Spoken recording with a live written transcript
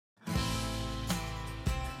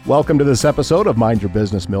Welcome to this episode of Mind Your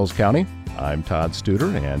Business, Mills County. I'm Todd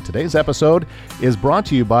Studer, and today's episode is brought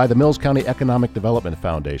to you by the Mills County Economic Development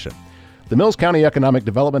Foundation. The Mills County Economic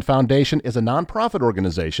Development Foundation is a nonprofit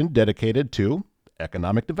organization dedicated to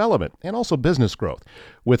economic development and also business growth.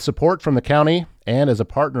 With support from the county and as a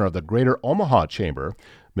partner of the Greater Omaha Chamber,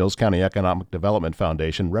 Mills County Economic Development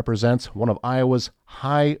Foundation represents one of Iowa's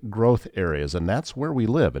high growth areas, and that's where we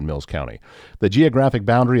live in Mills County. The geographic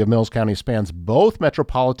boundary of Mills County spans both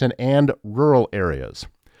metropolitan and rural areas.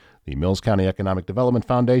 The Mills County Economic Development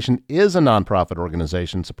Foundation is a nonprofit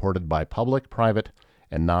organization supported by public, private,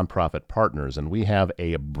 and nonprofit partners, and we have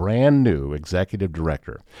a brand new executive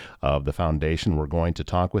director of the foundation. We're going to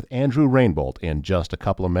talk with Andrew Rainbolt in just a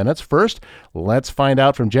couple of minutes. First, let's find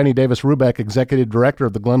out from Jennie Davis-Rubek, executive director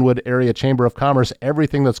of the Glenwood Area Chamber of Commerce,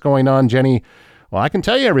 everything that's going on. Jennie, well, I can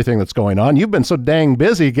tell you everything that's going on. You've been so dang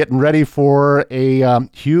busy getting ready for a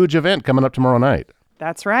huge event coming up tomorrow night.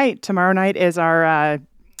 That's right. Tomorrow night is our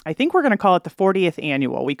I think we're going to call it the 40th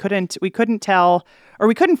annual. We couldn't tell, or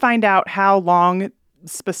we couldn't find out how long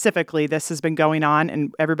specifically this has been going on,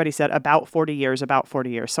 and everybody said about 40 years.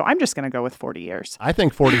 So I'm just going to go with 40 years. I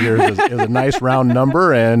think 40 years is a nice round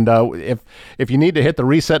number, and if you need to hit the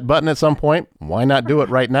reset button at some point, why not do it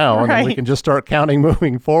right now? And then we can just start counting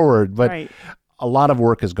moving forward. But a lot of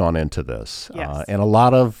work has gone into this, yes. And a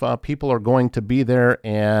lot of people are going to be there,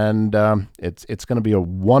 and it's going to be a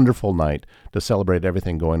wonderful night to celebrate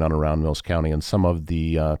everything going on around Mills County and some of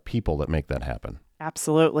the people that make that happen.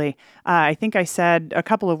 Absolutely. I think I said a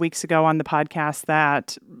couple of weeks ago on the podcast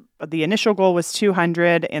that the initial goal was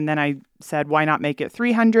 200, and then I said, why not make it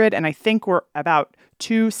 300? And I think we're about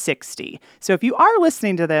 260. So if you are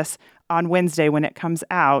listening to this on Wednesday when it comes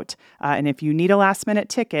out, and if you need a last-minute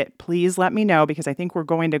ticket, please let me know, because I think we're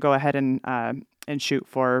going to go ahead and shoot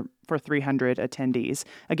for 300 attendees.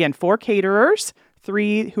 Again, 4 caterers,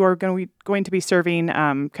 3 who are going to be serving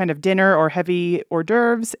kind of dinner or heavy hors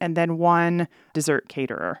d'oeuvres, and then 1 dessert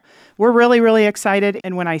caterer. We're really, really excited.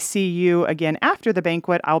 And when I see you again after the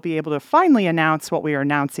banquet, I'll be able to finally announce what we are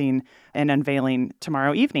announcing and unveiling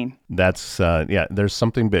tomorrow evening. That's, there's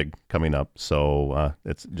something big coming up. So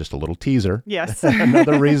it's just a little teaser. Yes.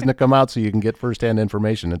 Another reason to come out so you can get firsthand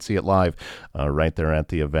information and see it live right there at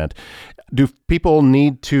the event. Do people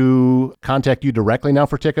need to contact you directly now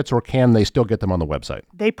for tickets, or can they still get them on the website?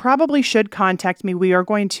 They probably should contact me. We are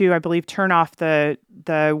going to, I believe, turn off the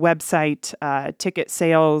website ticket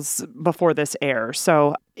sales before this airs.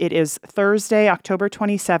 So it is Thursday, October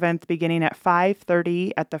 27th, beginning at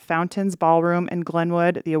 5:30 at the Fountains Ballroom in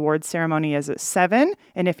Glenwood. The awards ceremony is at 7.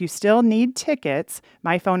 And if you still need tickets,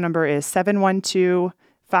 my phone number is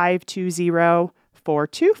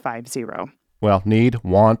 712-520-4250. Well,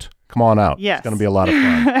 want, come on out. Yes. It's going to be a lot of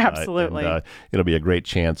fun. Absolutely. It'll be a great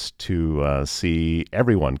chance to see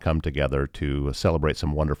everyone come together to celebrate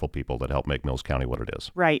some wonderful people that help make Mills County what it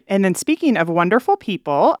is. Right. And then speaking of wonderful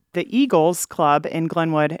people, the Eagles Club in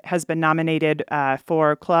Glenwood has been nominated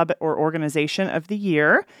for Club or Organization of the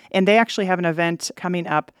Year. And they actually have an event coming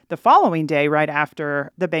up the following day right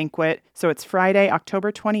after the banquet. So it's Friday,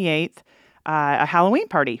 October 28th. A Halloween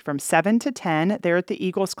party from 7 to 10 there at the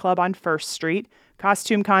Eagles Club on 1st Street.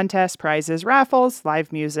 Costume contest, prizes, raffles,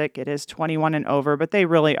 live music. It is 21 and over, but they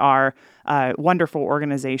really are a wonderful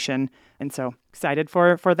organization. And so excited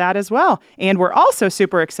for that as well. And we're also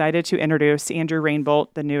super excited to introduce Andrew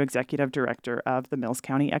Rainbolt, the new executive director of the Mills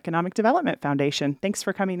County Economic Development Foundation. Thanks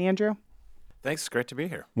for coming, Andrew. Thanks. Great to be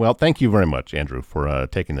here. Well, thank you very much, Andrew, for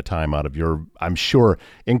taking the time out of your, I'm sure,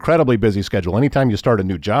 incredibly busy schedule. Anytime you start a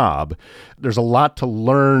new job, there's a lot to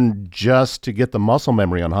learn just to get the muscle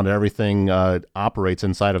memory on how everything operates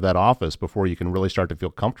inside of that office before you can really start to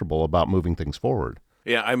feel comfortable about moving things forward.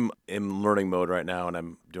 Yeah, I'm in learning mode right now, and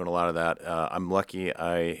I'm doing a lot of that. I'm lucky.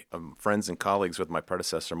 I am friends and colleagues with my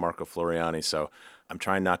predecessor, Marco Floriani, so I'm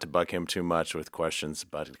trying not to bug him too much with questions,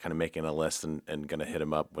 but kind of making a list and going to hit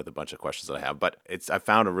him up with a bunch of questions that I have. But I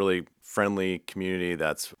found a really friendly community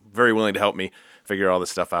that's very willing to help me figure all this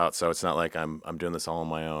stuff out, so it's not like I'm doing this all on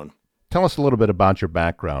my own. Tell us a little bit about your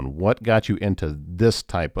background. What got you into this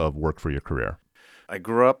type of work for your career? I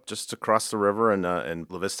grew up just across the river in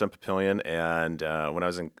La Vista and Papillion, and when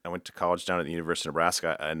I went to college down at the University of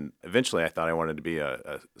Nebraska, and eventually I thought I wanted to be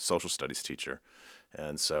a social studies teacher.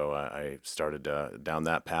 And so I started down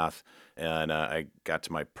that path, and I got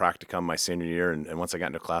to my practicum my senior year. And once I got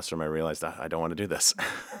into a classroom, I realized I don't want to do this.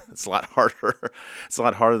 It's a lot harder. It's a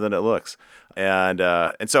lot harder than it looks. And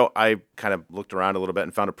so I kind of looked around a little bit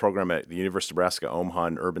and found a program at the University of Nebraska, Omaha,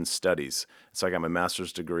 in urban studies. So I got my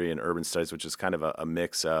master's degree in urban studies, which is kind of a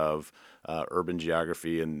mix of urban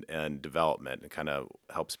geography and development. It kind of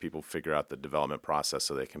helps people figure out the development process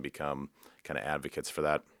so they can become kind of advocates for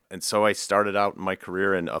that. And so I started out my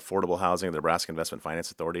career in affordable housing at the Nebraska Investment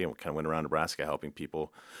Finance Authority, and kind of went around Nebraska helping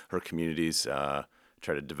people or communities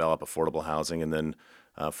try to develop affordable housing. And then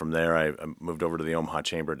from there, I moved over to the Omaha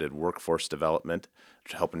Chamber, did workforce development,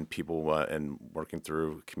 helping people and working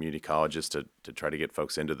through community colleges to try to get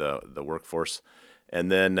folks into the workforce.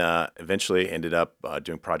 And then eventually ended up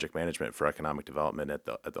doing project management for economic development at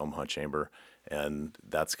the Omaha Chamber. And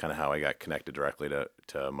that's kind of how I got connected directly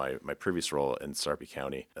to my previous role in Sarpy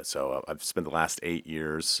County. So I've spent the last 8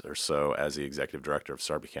 years or so as the executive director of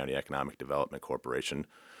Sarpy County Economic Development Corporation,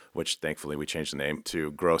 which thankfully we changed the name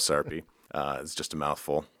to Grow Sarpy. It's just a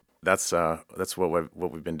mouthful. That's what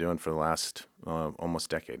we've been doing for the last almost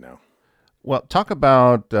decade now. Well, talk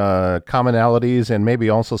about commonalities and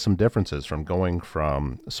maybe also some differences from going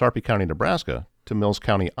from Sarpy County, Nebraska to Mills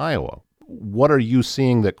County, Iowa. What are you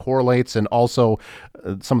seeing that correlates, and also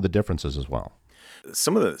some of the differences as well?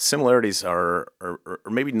 Some of the similarities are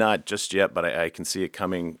maybe not just yet, but I can see it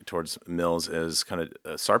coming towards Mills as kind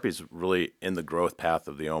of Sarpy's really in the growth path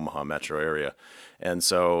of the Omaha metro area. And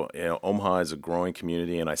so, Omaha is a growing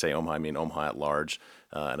community, and I say Omaha, I mean Omaha at large.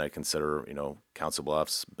 And I consider, Council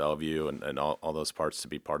Bluffs, Bellevue, and all those parts to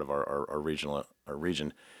be part of our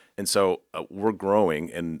region. And so we're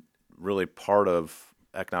growing, and really part of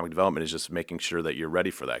economic development is just making sure that you're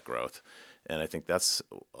ready for that growth. And I think that's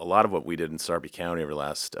a lot of what we did in Sarpy County over the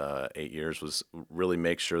last 8 years, was really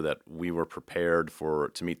make sure that we were prepared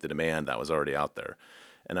to meet the demand that was already out there.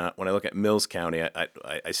 And when I look at Mills County,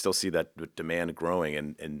 I still see that demand growing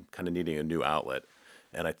and kind of needing a new outlet.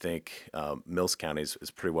 And I think Mills County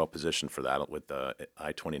is pretty well positioned for that with the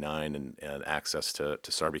I-29 and access to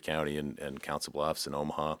Sarpy County and Council Bluffs and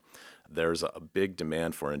Omaha. There's a big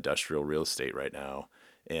demand for industrial real estate right now.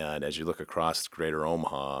 And as you look across greater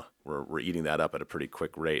Omaha, we're eating that up at a pretty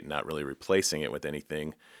quick rate, not really replacing it with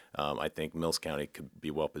anything. I think Mills County could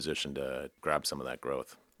be well positioned to grab some of that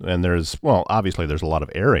growth. And obviously there's a lot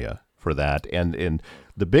of area for that. And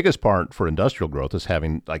the biggest part for industrial growth is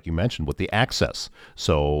having, like you mentioned, with the access.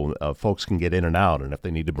 So folks can get in and out, and if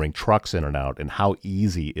they need to bring trucks in and out, and how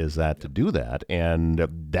easy is that to do that? And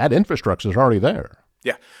that infrastructure is already there.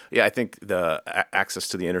 Yeah. I think the access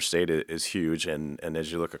to the interstate is huge, and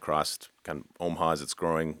as you look across kind of Omaha as it's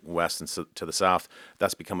growing west and to the south,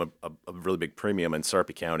 that's become a really big premium in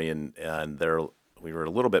Sarpy County, and we were a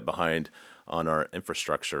little bit behind on our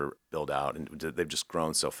infrastructure build out, and they've just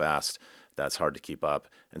grown so fast that's hard to keep up.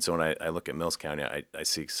 And so when I look at Mills County, I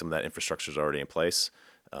see some of that infrastructure is already in place.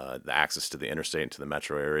 The access to the interstate and to the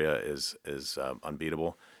metro area is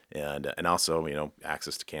unbeatable. And also,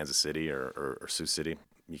 access to Kansas City or Sioux City.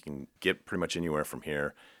 You can get pretty much anywhere from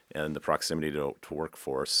here. And the proximity to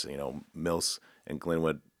workforce, Mills and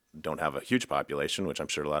Glenwood don't have a huge population, which I'm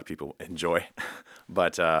sure a lot of people enjoy.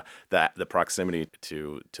 But the proximity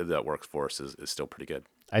to that workforce is still pretty good.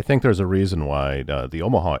 I think there's a reason why the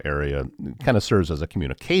Omaha area kind of serves as a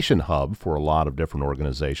communication hub for a lot of different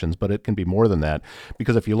organizations, but it can be more than that,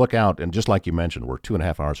 because if you look out, and just like you mentioned, we're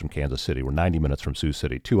 2.5 hours from Kansas City, we're 90 minutes from Sioux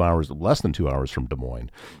City, less than 2 hours from Des Moines,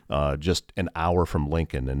 just an hour from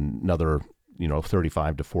Lincoln, and another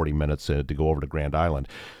 35 to 40 minutes to go over to Grand Island.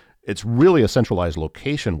 It's really a centralized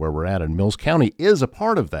location where we're at, and Mills County is a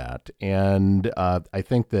part of that. And I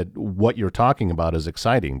think that what you're talking about is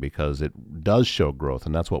exciting because it does show growth,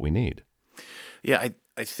 and that's what we need. Yeah,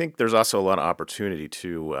 I think there's also a lot of opportunity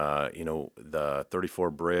to, the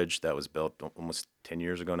 34 bridge that was built almost 10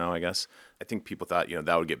 years ago now, I guess. I think people thought,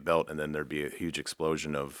 that would get built and then there'd be a huge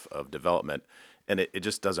explosion of development. And it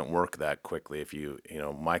just doesn't work that quickly. If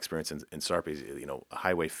my experience in Sarpy,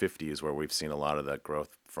 Highway 50 is where we've seen a lot of that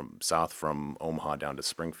growth from south from Omaha down to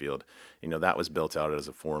Springfield. That was built out as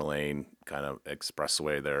a 4-lane kind of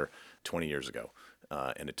expressway there 20 years ago.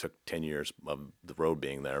 And it took 10 years of the road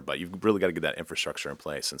being there. But you've really got to get that infrastructure in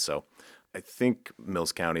place. And so I think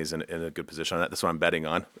Mills County is in a good position on that. That's what I'm betting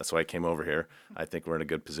on. That's why I came over here. I think we're in a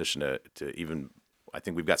good position to even, I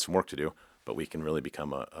think we've got some work to do, but we can really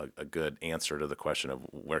become a good answer to the question of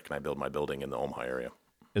where can I build my building in the Omaha area.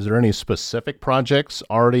 Is there any specific projects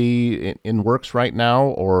already in works right now,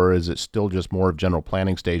 or is it still just more of general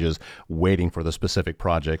planning stages waiting for the specific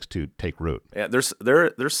projects to take root? Yeah,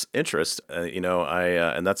 there's interest,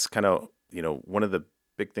 and that's kind of one of the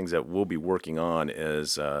big things that we'll be working on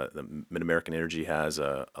is the Mid-American Energy has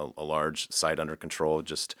a large site under control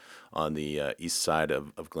just on the east side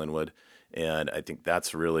of Glenwood. And I think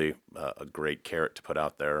that's really a great carrot to put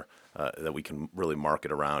out there that we can really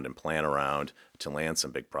market around and plan around to land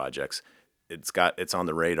some big projects. It's on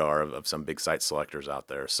the radar of some big site selectors out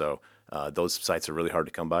there. So those sites are really hard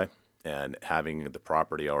to come by, and having the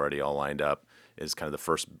property already all lined up is kind of the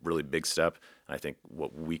first really big step. And I think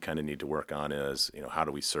what we kind of need to work on is, how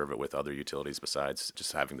do we serve it with other utilities besides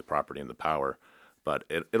just having the property and the power? But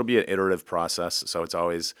it'll be an iterative process. So it's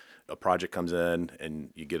always a project comes in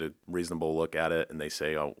and you get a reasonable look at it and they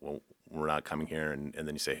say, oh, well, we're not coming here. And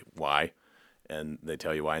then you say, why? And they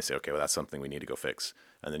tell you why and say, okay, well, that's something we need to go fix.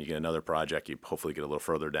 And then you get another project, you hopefully get a little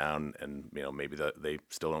further down and, maybe they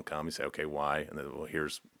still don't come. You say, okay, why? And then, well,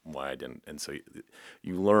 here's why I didn't. And so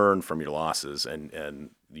you learn from your losses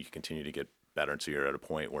and you continue to get better until you're at a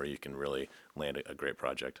point where you can really land a great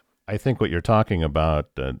project. I think what you're talking about,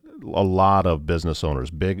 a lot of business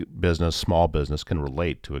owners, big business, small business, can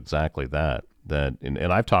relate to exactly that.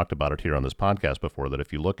 And I've talked about it here on this podcast before, that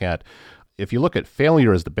if you look at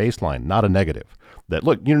failure as the baseline, not a negative, that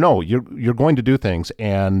look, you're going to do things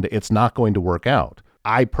and it's not going to work out.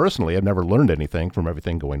 I personally have never learned anything from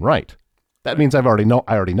everything going right. That means I already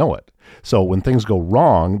know it. So when things go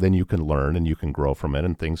wrong, then you can learn and you can grow from it,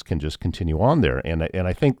 and things can just continue on there. And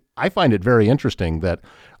I think I find it very interesting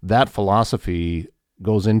that philosophy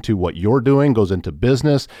goes into what you're doing, goes into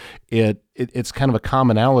business. It's kind of a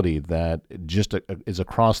commonality that just is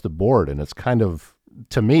across the board, and it's kind of,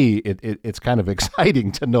 to me, it's kind of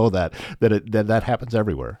exciting to know that happens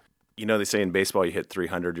everywhere. They say in baseball, you hit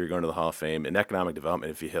 300, you're going to the Hall of Fame. In economic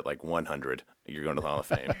development, if you hit like 100, you're going to the Hall of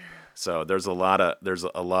Fame. So there's a lot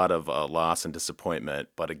of loss and disappointment,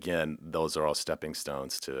 but again, those are all stepping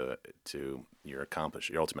stones to your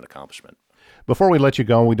ultimate accomplishment. Before we let you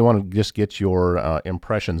go, we do want to just get your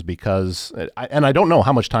impressions, because, and I don't know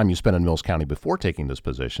how much time you spent in Mills County before taking this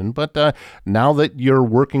position, but now that you're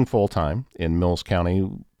working full time in Mills County,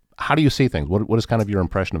 how do you see things? What is kind of your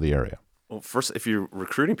impression of the area? Well, first, if you're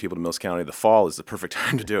recruiting people to Mills County, the fall is the perfect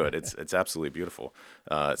time to do it. It's absolutely beautiful.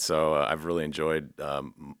 So I've really enjoyed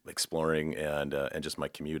exploring and just my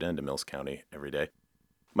commute into Mills County every day.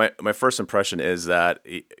 My first impression is that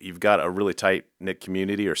you've got a really tight-knit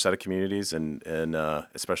community or set of communities, and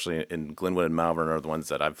especially in Glenwood and Malvern are the ones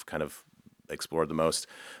that I've kind of explored the most.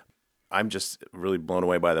 I'm just really blown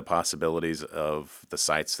away by the possibilities of the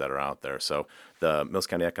sites that are out there. So the Mills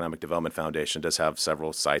County Economic Development Foundation does have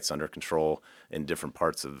several sites under control in different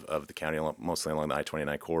parts of the county, mostly along the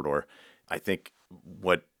I-29 corridor. I think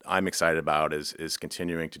what I'm excited about is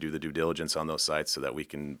continuing to do the due diligence on those sites so that we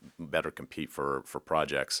can better compete for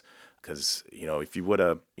projects. Because, if you would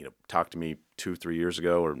have talked to me 2-3 years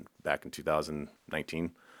ago or back in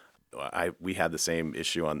 2019, we had the same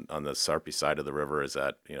issue on the Sarpy side of the river, is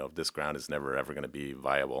that this ground is never ever going to be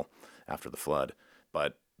viable after the flood.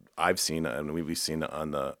 But I've seen, and we've seen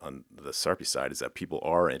on the Sarpy side, is that people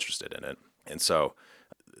are interested in it, and so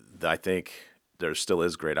I think there still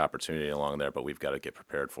is great opportunity along there, but we've got to get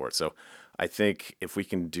prepared for it. So I think if we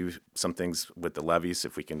can do some things with the levees,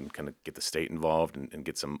 if we can kind of get the state involved and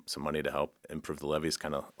get some money to help improve the levees,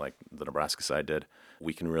 kind of like the Nebraska side did,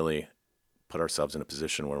 we can really put ourselves in a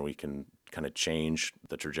position where we can kind of change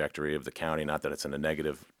the trajectory of the county. Not that it's in a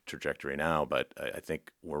negative trajectory now, but I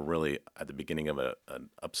think we're really at the beginning of an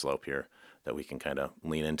upslope here that we can kind of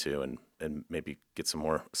lean into and maybe get some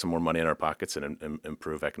more money in our pockets and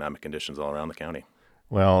improve economic conditions all around the county.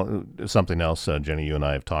 Well, something else, Jenny, you and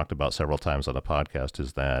I have talked about several times on the podcast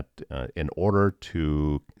is that in order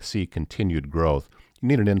to see continued growth, you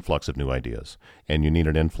need an influx of new ideas, and you need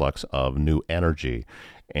an influx of new energy.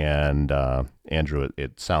 And Andrew,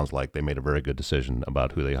 it sounds like they made a very good decision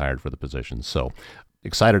about who they hired for the position. So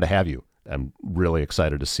excited to have you. I'm really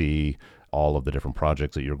excited to see all of the different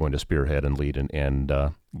projects that you're going to spearhead and lead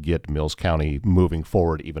and get Mills County moving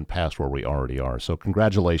forward even past where we already are. So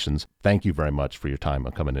congratulations. Thank you very much for your time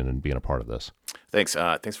on coming in and being a part of this. Thanks.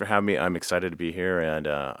 Thanks for having me. I'm excited to be here, and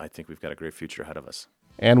I think we've got a great future ahead of us.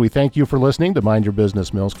 And we thank you for listening to Mind Your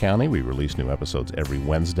Business Mills County. We release new episodes every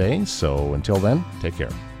Wednesday. So until then, take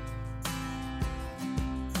care.